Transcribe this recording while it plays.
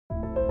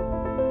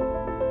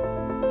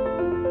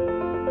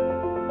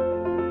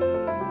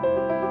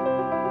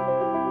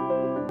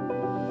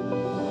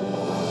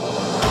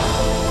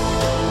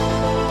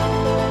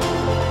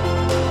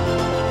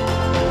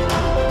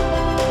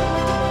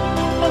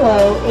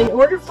Hello, in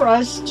order for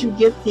us to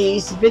get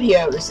these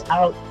videos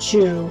out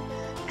to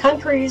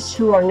countries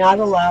who are not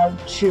allowed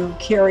to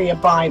carry a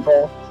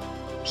Bible,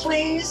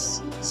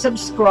 please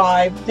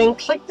subscribe, then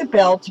click the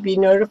bell to be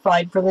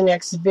notified for the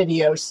next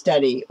video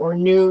study or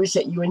news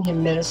at In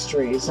Him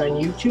Ministries on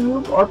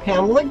YouTube or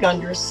Pam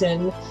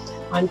Gunderson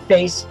on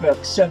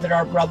Facebook, so that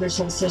our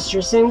brothers and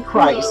sisters in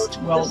Christ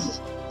will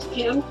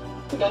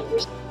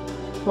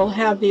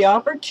have the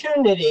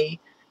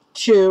opportunity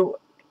to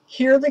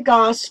hear the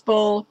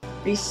gospel,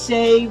 be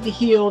saved,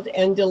 healed,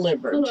 and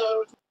delivered.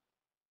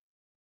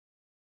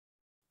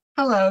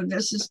 Hello,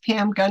 this is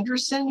Pam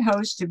Gunderson,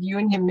 host of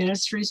In Him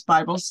Ministries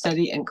Bible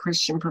Study and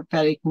Christian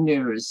Prophetic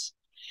News.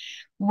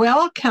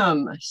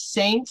 Welcome,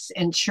 saints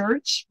and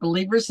church,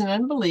 believers and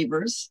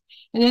unbelievers,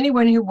 and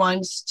anyone who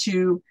wants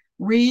to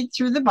read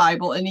through the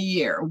Bible in a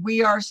year.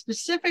 We are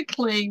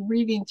specifically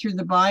reading through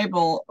the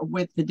Bible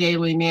with the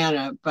Daily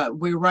Manna, but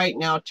we're right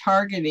now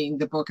targeting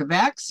the book of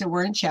Acts, so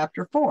we're in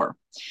chapter 4.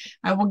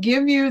 I will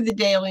give you the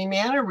Daily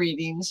Manna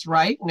readings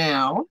right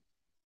now,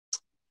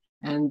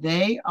 and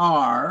they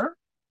are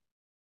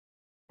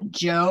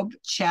Job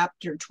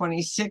chapter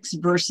 26,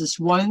 verses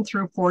 1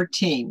 through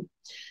 14,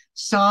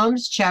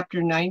 Psalms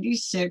chapter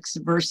 96,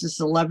 verses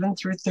 11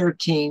 through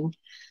 13,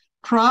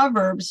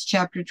 Proverbs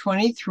chapter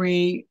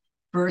 23,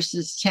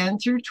 verses 10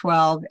 through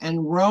 12,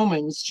 and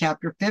Romans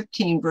chapter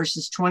 15,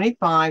 verses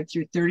 25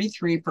 through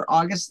 33 for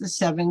August the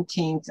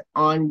 17th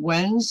on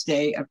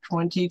Wednesday of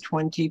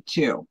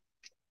 2022.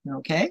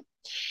 Okay,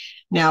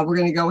 now we're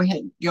going to go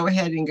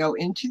ahead and go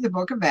into the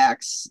book of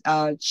Acts,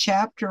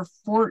 chapter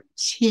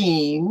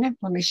 14.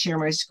 Let me share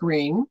my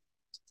screen.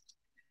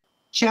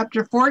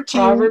 Chapter 14,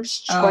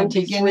 Proverbs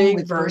 23, beginning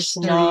with verse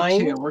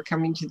 32. 9. We're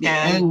coming to the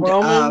And end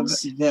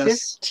Romans of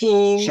this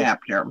 15,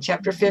 chapter.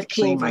 Chapter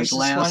 15, verses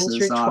 1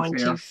 through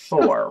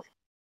 24.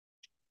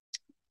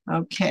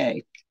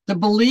 Okay. The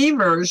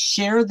believers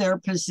share their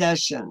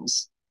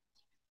possessions.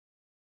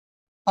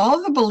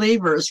 All the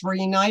believers were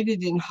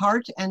united in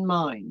heart and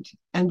mind,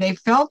 and they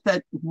felt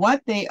that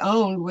what they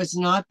owned was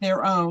not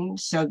their own,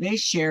 so they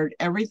shared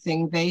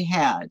everything they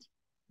had.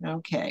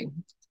 Okay.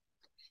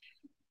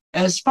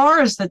 As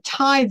far as the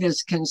tithe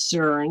is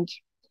concerned,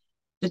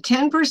 the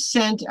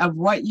 10% of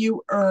what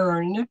you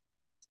earn,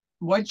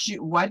 what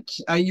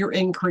your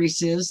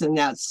increase is, and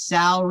that's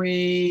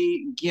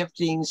salary,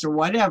 giftings, or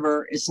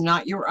whatever, is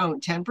not your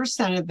own.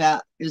 10% of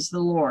that is the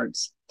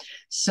Lord's.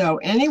 So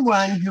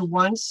anyone who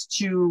wants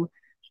to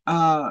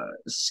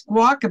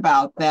squawk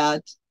about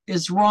that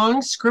is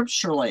wrong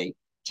scripturally.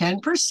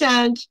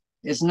 10%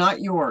 is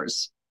not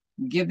yours.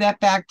 Give that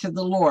back to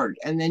the Lord,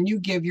 and then you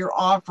give your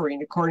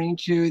offering according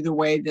to the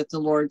way that the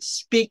Lord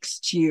speaks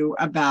to you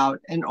about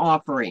an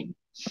offering.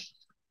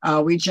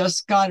 We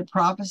just got a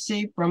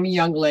prophecy from a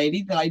young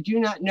lady that I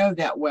do not know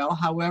that well.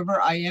 However,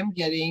 I am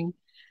getting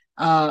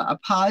a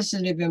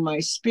positive in my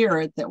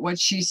spirit that what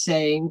she's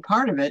saying,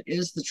 part of it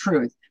is the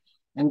truth.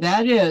 And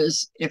that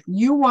is, if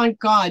you want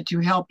God to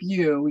help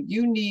you,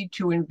 you need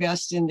to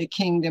invest in the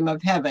kingdom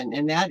of heaven.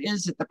 And that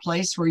is at the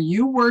place where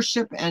you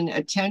worship and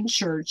attend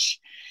church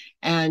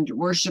and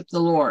worship the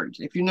Lord.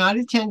 If you're not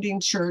attending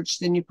church,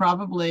 then you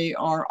probably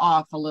are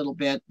off a little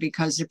bit,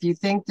 because if you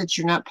think that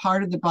you're not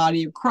part of the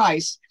body of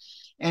Christ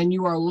and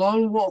you are a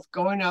lone wolf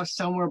going off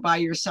somewhere by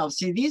yourself.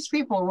 See, these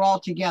people were all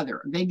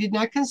together. They did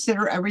not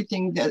consider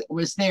everything that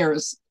was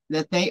theirs,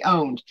 that they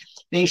owned.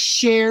 They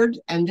shared,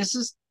 and this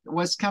is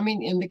what's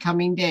coming in the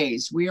coming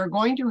days. We are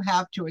going to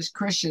have to, as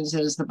Christians,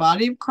 as the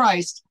body of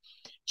Christ,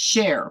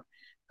 share.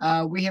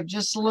 We have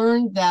just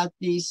learned that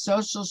the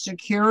Social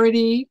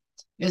Security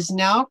is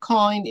now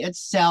calling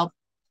itself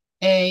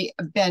a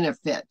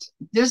benefit.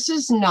 This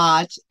is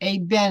not a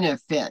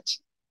benefit.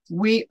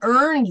 We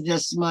earned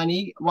this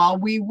money while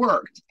we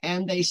worked,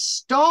 and they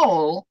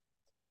stole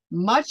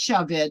much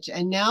of it,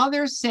 and now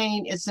they're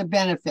saying it's a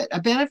benefit.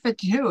 A benefit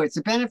to who? It's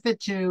a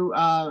benefit to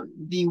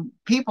the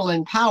people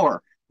in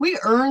power. We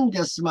earned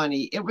this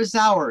money. It was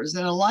ours,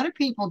 and a lot of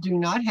people do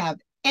not have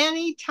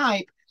any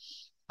type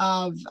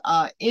of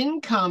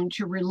income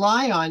to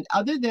rely on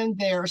other than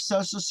their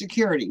Social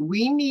Security.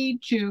 We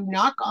need to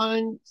knock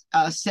on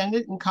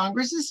Senate and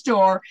Congress's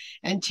door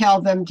and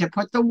tell them to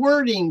put the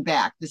wording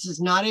back. This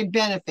is not a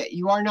benefit.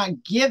 You are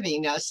not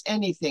giving us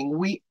anything.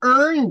 We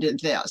earned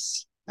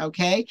this,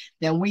 okay?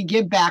 Then we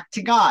give back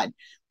to God.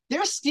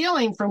 They're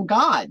stealing from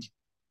God.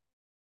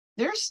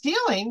 They're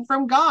stealing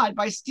from God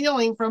by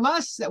stealing from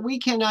us that we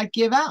cannot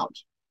give out.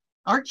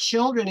 Our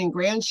children and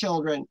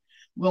grandchildren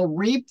will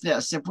reap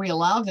this if we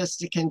allow this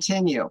to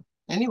continue.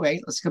 Anyway,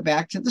 let's go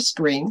back to the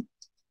screen.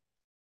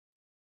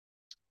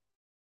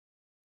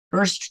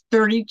 Verse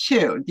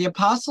 32, the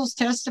apostles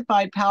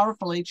testified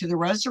powerfully to the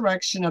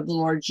resurrection of the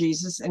Lord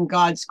Jesus and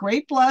God's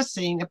great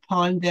blessing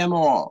upon them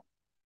all.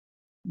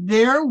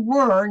 There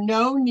were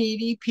no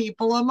needy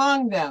people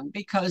among them,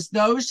 because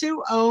those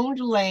who owned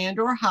land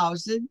or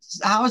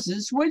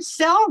houses would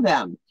sell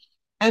them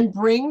and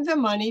bring the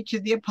money to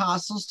the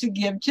apostles to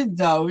give to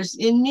those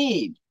in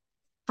need.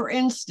 For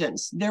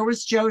instance, there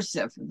was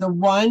Joseph, the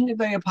one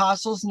the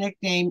apostles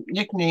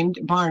nicknamed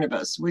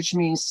Barnabas, which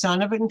means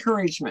son of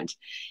encouragement.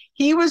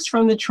 He was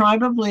from the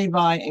tribe of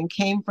Levi and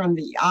came from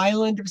the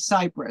island of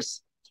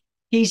Cyprus.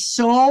 He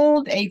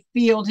sold a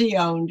field he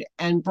owned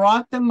and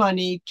brought the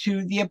money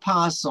to the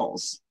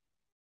apostles.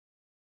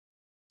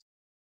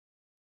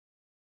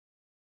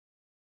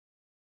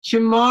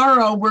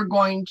 Tomorrow, we're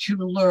going to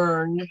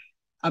learn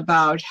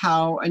about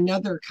how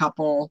another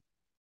couple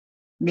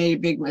made a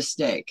big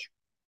mistake,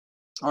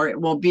 or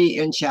it will be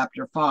in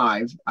chapter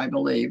 5, I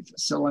believe.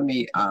 So let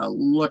me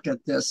look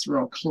at this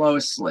real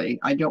closely.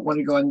 I don't want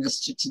to go into this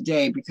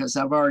today because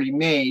I've already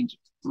made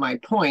my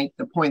point,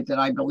 the point that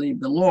I believe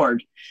the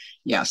Lord.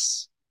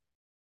 Yes.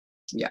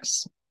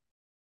 Yes.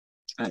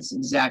 That's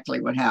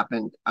exactly what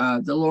happened.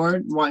 The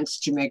Lord wants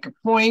to make a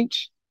point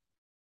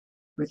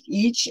with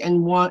each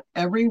and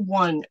every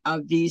one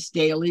of these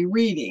daily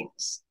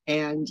readings.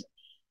 And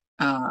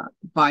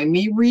by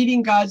me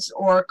reading God's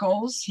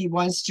oracles, he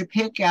wants to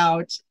pick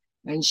out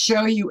and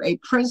show you a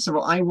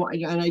principle.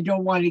 And I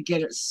don't want to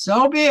get it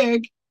so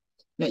big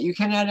that you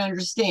cannot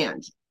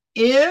understand.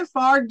 If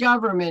our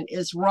government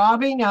is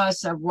robbing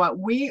us of what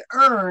we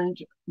earned,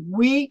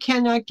 we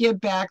cannot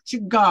give back to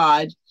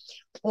God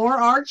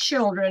or our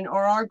children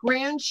or our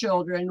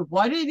grandchildren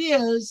what it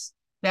is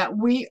that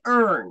we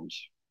earned.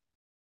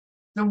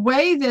 The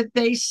way that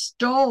they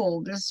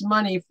stole this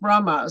money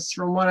from us,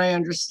 from what I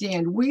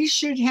understand, we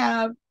should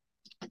have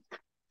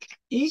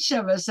each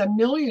of us $1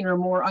 million or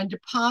more on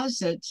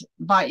deposit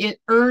by it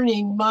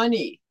earning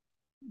money.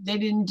 They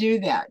didn't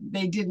do that.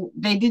 They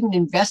didn't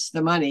invest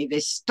the money. They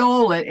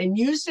stole it and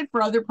used it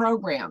for other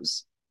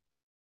programs.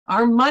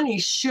 Our money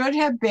should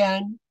have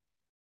been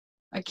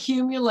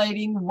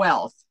accumulating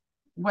wealth.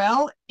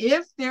 Well,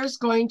 if there's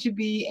going to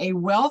be a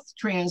wealth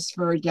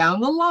transfer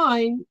down the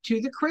line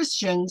to the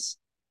Christians,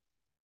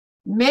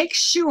 make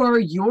sure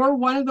you're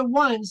one of the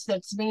ones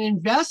that's been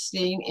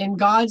investing in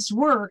God's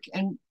work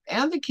and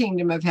the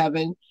kingdom of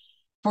heaven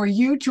for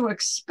you to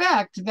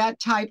expect that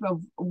type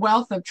of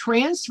wealth of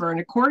transfer and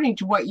according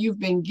to what you've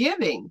been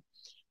giving.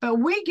 But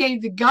we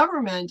gave the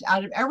government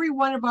out of every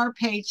one of our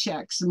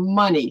paychecks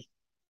money,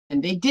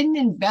 and they didn't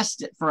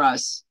invest it for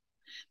us.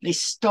 They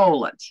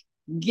stole it.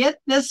 Get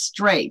this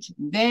straight.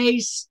 They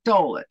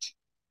stole it.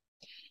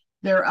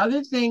 There are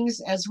other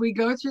things as we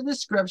go through the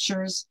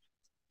scriptures,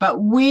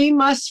 but we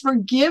must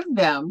forgive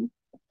them,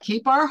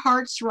 keep our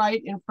hearts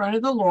right in front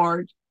of the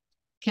Lord,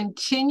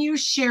 continue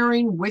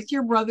sharing with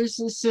your brothers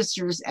and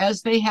sisters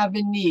as they have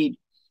a need.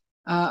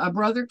 A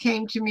brother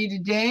came to me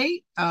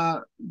today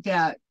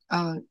that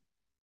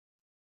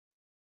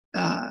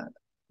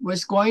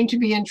was going to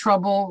be in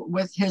trouble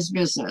with his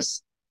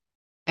business,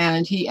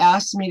 and he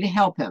asked me to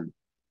help him.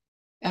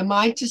 Am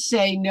I to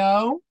say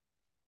no?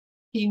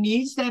 He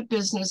needs that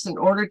business in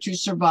order to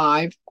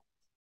survive.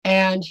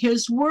 And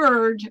his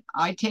word,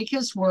 I take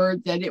his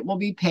word that it will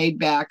be paid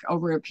back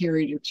over a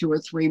period of 2 or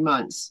 3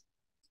 months.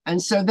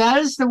 And so that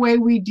is the way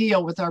we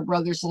deal with our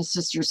brothers and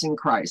sisters in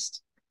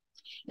Christ.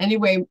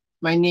 Anyway,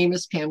 my name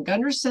is Pam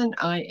Gunderson.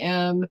 I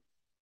am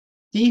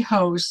the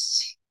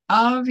host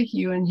of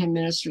In Him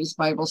Ministries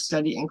Bible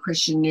Study and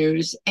Christian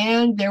News.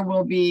 And there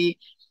will be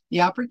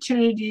the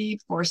opportunity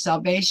for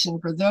salvation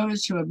for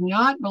those who have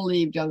not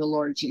believed on the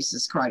Lord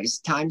Jesus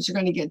Christ. Times are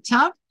going to get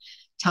tough.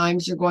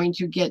 Times are going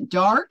to get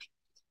dark.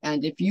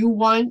 And if you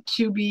want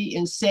to be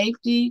in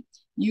safety,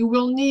 you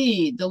will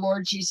need the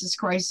Lord Jesus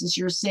Christ as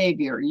your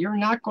Savior. You're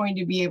not going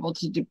to be able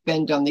to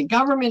depend on the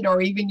government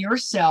or even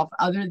yourself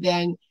other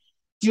than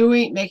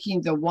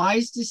making the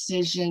wise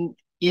decision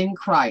in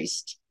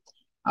Christ.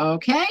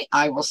 Okay,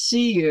 I will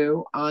see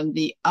you on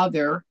the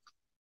other,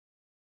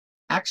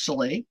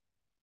 actually,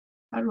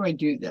 how do I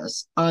do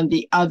this? On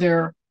the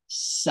other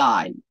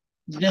side,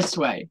 this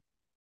way.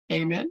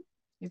 Amen.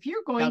 If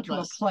you're going to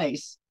a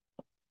place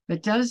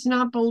that does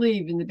not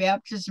believe in the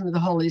baptism of the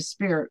Holy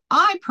Spirit,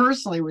 I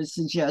personally would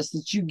suggest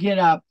that you get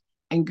up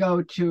and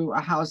go to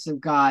a house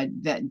of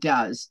God that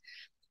does.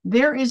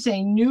 There is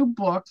a new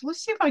book.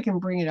 Let's see if I can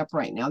bring it up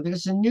right now.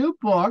 There's a new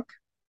book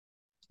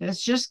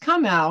that's just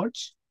come out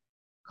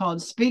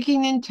called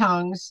Speaking in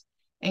Tongues,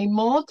 a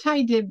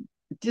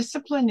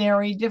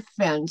multidisciplinary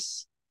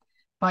defense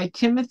by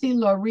Timothy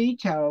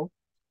Loreto,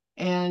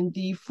 and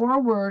the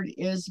foreword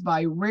is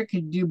by Rick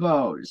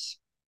Dubose.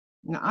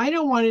 Now, I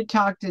don't want to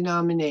talk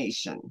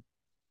denomination,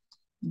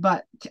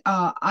 but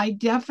I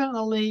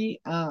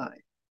definitely, the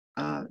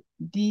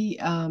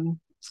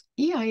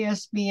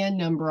EISBN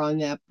number on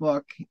that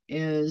book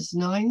is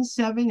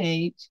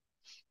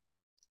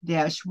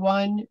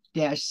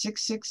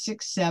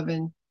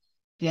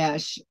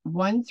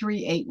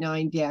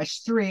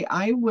 978-1-6667-1389-3.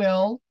 I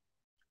will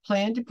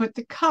plan to put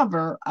the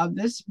cover of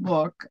this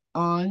book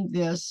on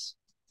this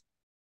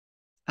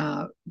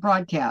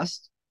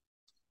broadcast.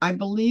 I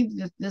believe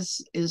that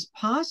this is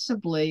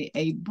possibly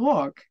a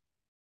book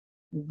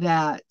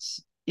that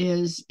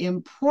is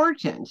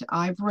important.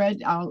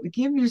 I'll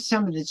give you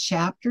some of the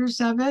chapters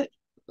of it.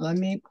 Let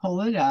me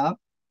pull it up.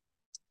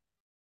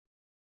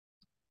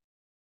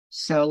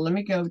 So let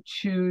me go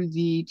to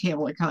the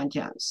table of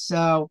contents.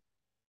 So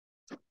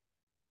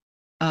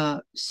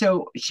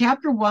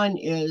chapter 1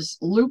 is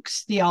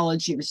Luke's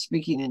theology of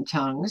speaking in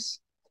tongues.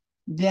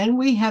 Then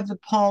we have the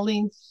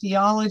Pauline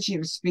theology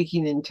of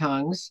speaking in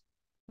tongues,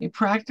 a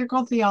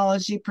practical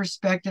theology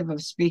perspective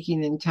of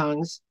speaking in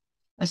tongues,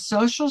 a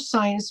social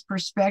science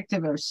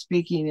perspective of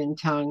speaking in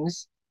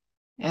tongues,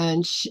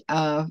 and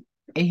a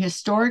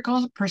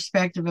historical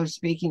perspective of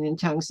speaking in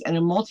tongues, and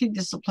a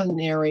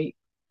multidisciplinary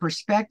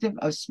perspective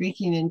of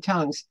speaking in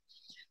tongues.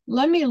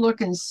 Let me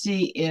look and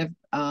see if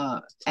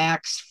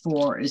Acts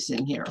 4 is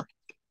in here.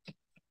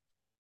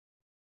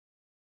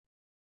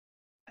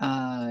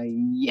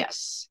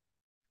 Yes.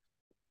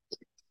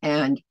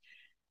 And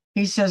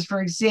he says,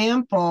 for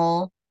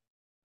example,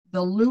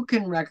 the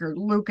Lucan record,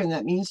 Lucan,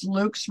 that means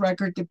Luke's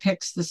record,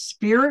 depicts the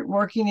Spirit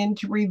working in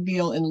to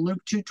reveal in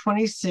Luke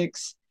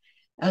 2:26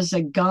 as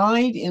a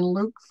guide in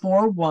Luke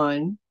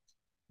 4:1,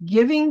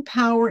 giving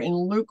power in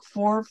Luke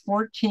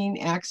 4:14,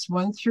 Acts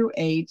 1 through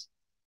 8,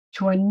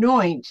 to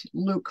anoint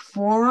Luke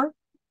 4,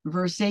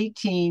 verse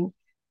 18,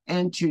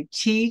 and to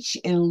teach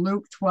in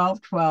Luke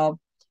 12:12,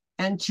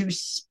 and to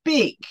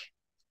speak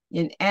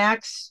in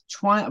Acts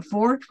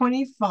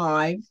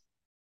 4:25,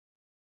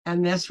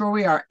 and that's where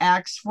we are,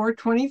 Acts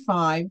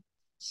 4:25.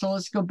 So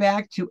let's go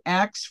back to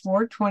Acts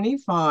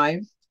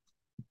 4:25.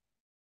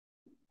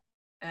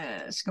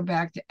 Let's go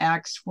back to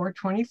Acts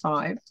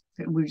 4:25.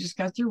 We just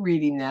got through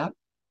reading that.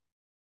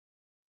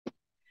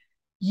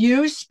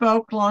 You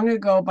spoke long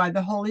ago by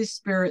the Holy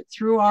Spirit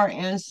through our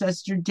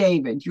ancestor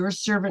David, your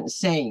servant,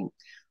 saying,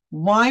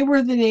 why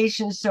were the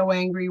nations so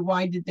angry?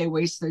 Why did they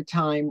waste their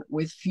time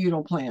with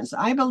futile plans?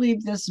 I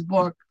believe this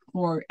book,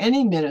 for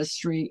any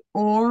ministry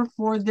or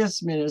for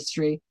this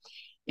ministry,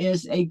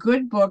 is a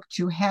good book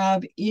to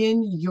have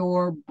in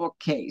your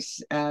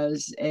bookcase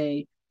as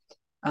a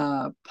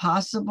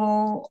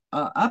possible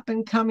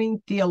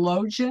up-and-coming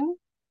theologian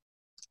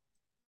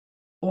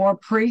or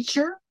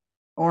preacher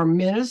or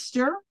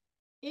minister.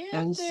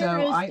 And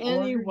so I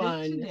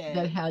anyone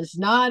that has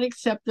not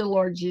accepted the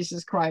Lord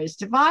Jesus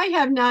Christ, if I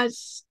have not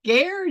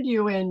scared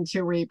you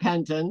into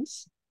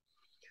repentance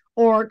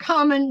or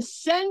common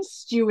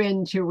sensed you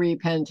into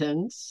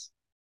repentance,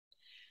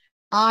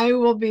 I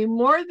will be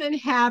more than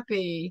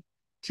happy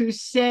to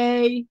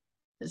say,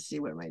 let's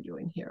see, what am I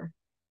doing here?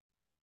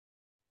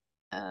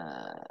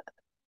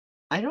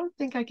 I don't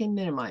think I can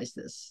minimize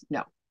this.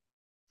 No,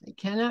 I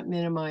cannot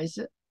minimize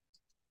it.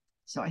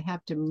 So I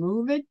have to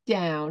move it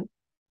down.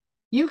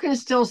 You can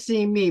still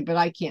see me, but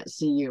I can't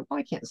see you. Well,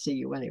 I can't see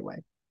you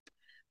anyway.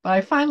 But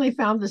I finally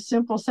found the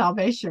simple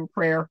salvation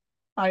prayer.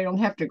 I don't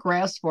have to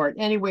grasp for it.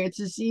 Anyway, it's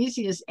as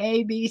easy as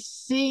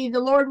ABC. The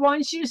Lord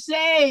wants you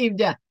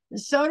saved, and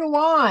so do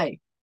I.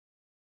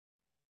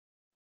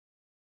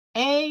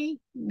 A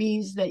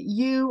means that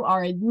you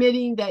are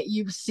admitting that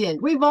you've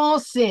sinned. We've all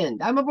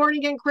sinned. I'm a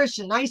born-again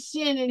Christian. I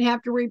sin and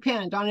have to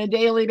repent on a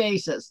daily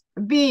basis.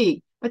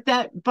 B, but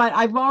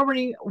I've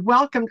already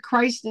welcomed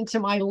Christ into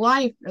my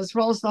life as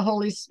well as the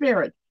Holy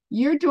Spirit.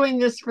 You're doing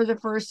this for the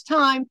first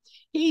time.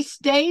 He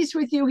stays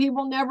with you. He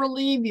will never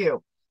leave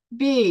you.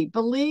 B,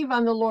 believe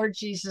on the Lord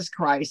Jesus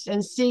Christ.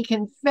 And C,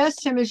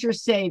 confess him as your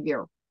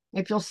Savior.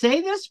 If you'll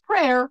say this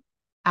prayer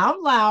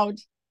out loud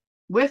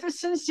with a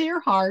sincere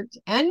heart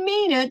and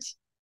mean it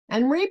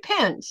and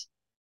repent,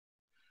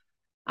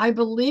 I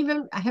believe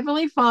in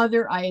Heavenly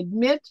Father. I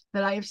admit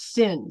that I have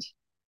sinned.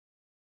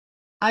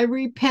 I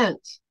repent.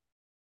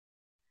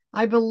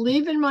 I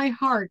believe in my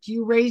heart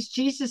you raised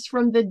Jesus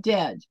from the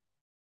dead.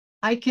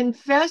 I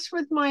confess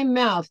with my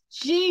mouth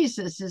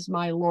Jesus is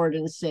my Lord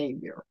and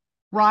Savior.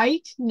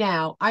 Right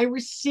now, I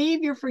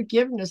receive your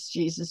forgiveness,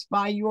 Jesus,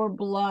 by your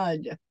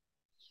blood.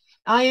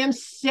 I am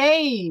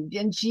saved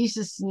in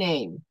Jesus'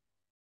 name.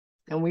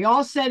 And we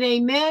all said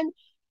amen.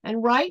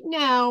 And right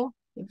now,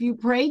 if you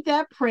prayed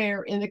that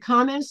prayer, in the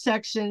comment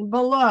section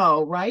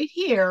below, right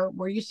here,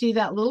 where you see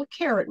that little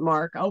caret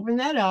mark, open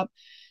that up,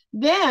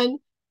 then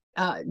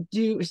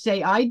do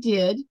say I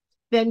did,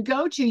 then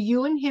go to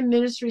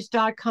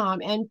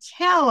youandhimministries.com and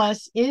tell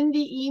us in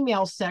the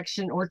email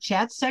section or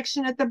chat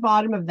section at the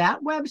bottom of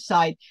that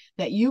website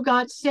that you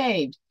got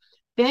saved.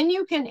 Then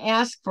you can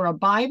ask for a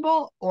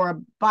Bible or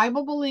a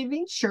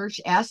Bible-believing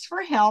church, ask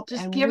for help,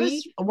 just give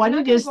us what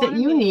it is that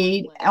you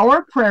need or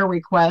a prayer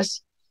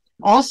request.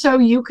 Also,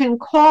 you can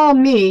call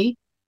me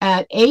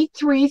at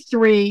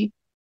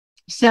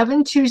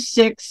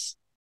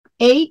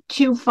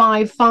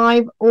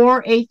 833-726-8255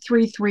 or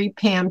 833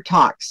 Pam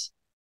Talks.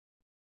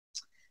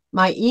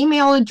 My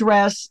email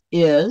address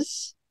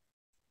is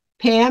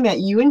Pam at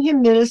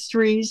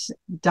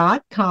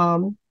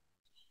youandhimministries.com,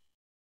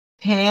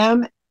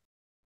 Pam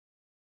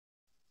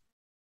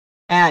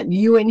at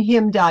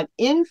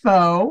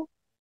youandhim.info.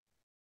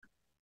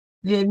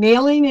 The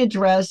mailing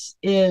address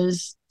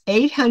is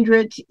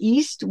 800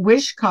 East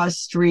WISHKAH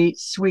Street,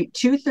 Suite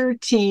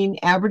 213,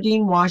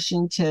 Aberdeen,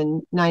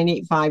 Washington,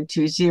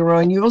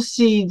 98520. And you will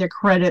see the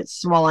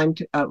credits while I'm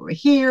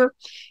here.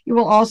 You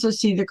will also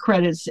see the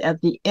credits at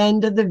the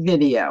end of the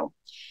video.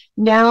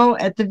 Now,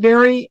 at the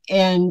very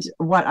end,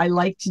 what I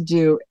like to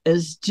do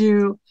is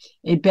do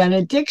a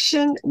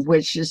benediction,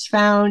 which is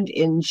found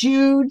in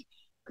Jude,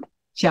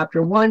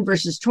 chapter 1,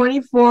 verses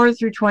 24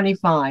 through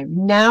 25.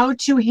 Now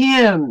to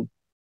him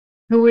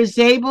who is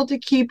able to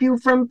keep you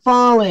from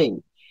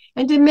falling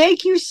and to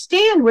make you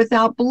stand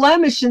without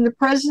blemish in the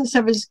presence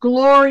of his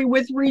glory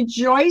with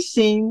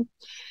rejoicing,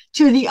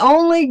 to the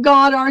only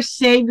God our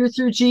Savior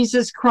through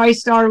Jesus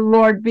Christ our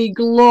Lord, be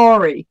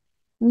glory,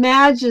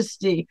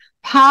 majesty,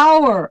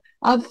 power,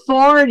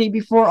 authority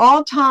before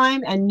all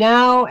time and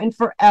now and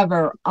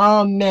forever.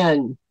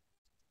 Amen.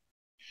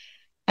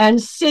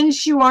 And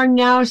since you are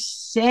now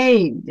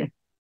saved,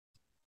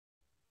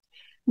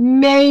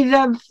 may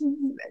the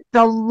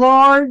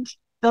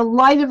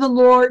light of the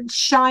Lord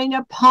shine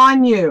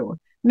upon you.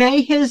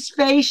 May his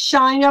face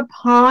shine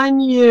upon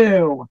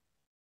you.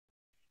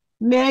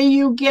 May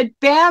you get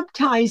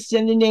baptized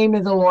in the name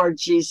of the Lord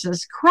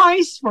Jesus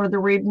Christ for the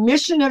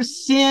remission of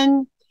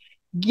sin.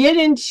 Get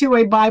into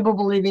a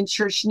Bible-believing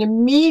church and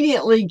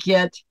immediately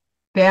get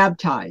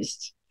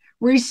baptized.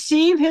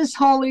 Receive his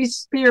Holy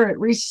Spirit.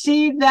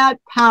 Receive that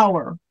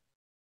power.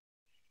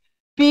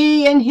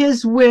 Be in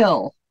his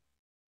will.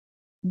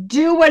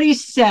 Do what he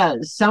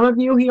says. Some of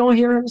you, you'll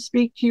hear him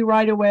speak to you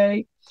right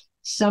away.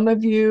 Some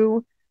of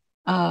you,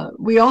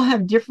 we all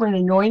have different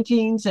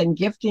anointings and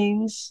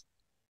giftings,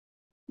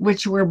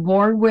 which we're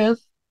born with.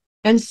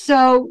 And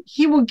so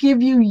he will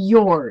give you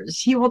yours.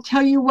 He will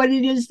tell you what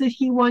it is that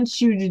he wants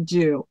you to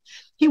do.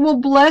 He will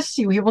bless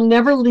you. He will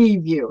never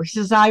leave you. He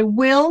says, I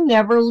will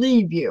never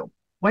leave you.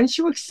 Once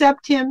you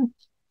accept him,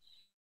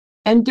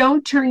 and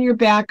don't turn your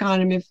back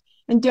on him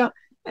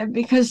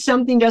because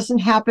something doesn't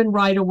happen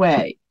right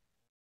away.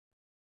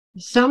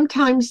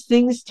 Sometimes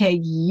things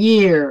take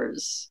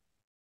years.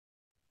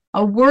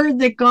 A word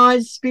that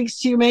God speaks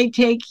to you may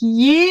take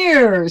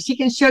years. He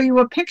can show you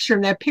a picture,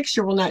 and that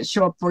picture will not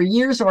show up for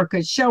years, or it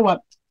could show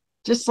up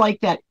just like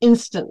that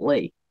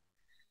instantly.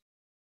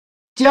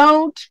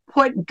 Don't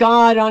put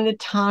God on a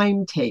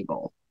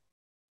timetable.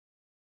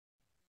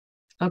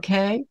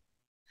 Okay?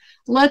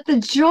 Let the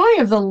joy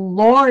of the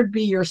Lord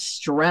be your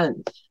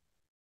strength.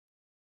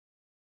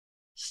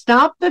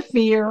 Stop the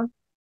fear.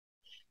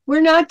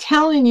 We're not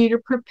telling you to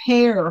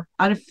prepare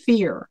out of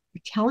fear.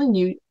 We're telling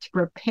you to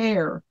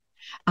prepare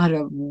out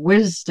of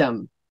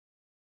wisdom.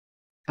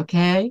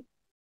 Okay?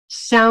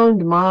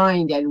 Sound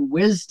mind and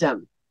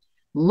wisdom.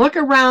 Look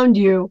around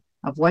you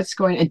of what's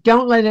going on, and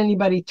don't let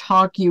anybody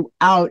talk you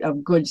out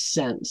of good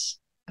sense.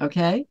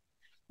 Okay?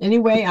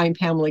 Anyway, I'm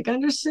Pam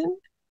Gunderson,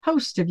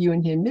 host of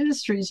In Him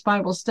Ministries,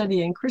 Bible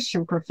study and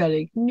Christian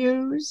prophetic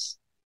news.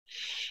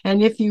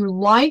 And if you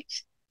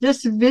liked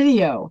this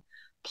video,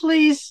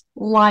 please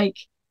like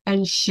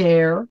and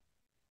share,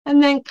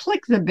 and then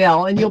click the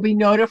bell and you'll be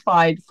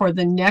notified for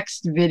the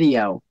next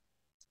video.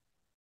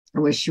 I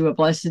wish you a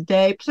blessed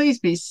day. Please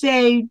be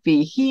saved,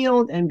 be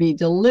healed, and be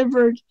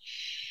delivered.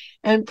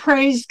 And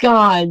praise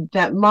God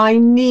that my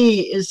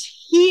knee is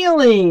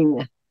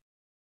healing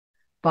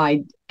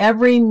by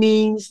every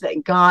means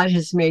that God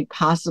has made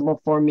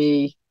possible for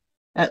me,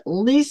 at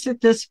least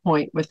at this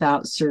point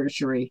without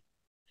surgery.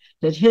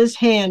 That his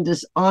hand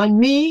is on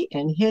me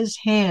and his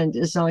hand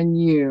is on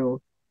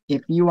you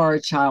if you are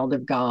a child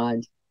of God.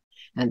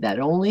 And that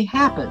only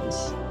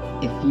happens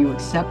if you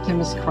accept him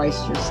as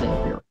Christ your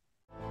Savior.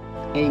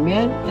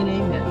 Amen and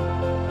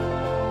amen.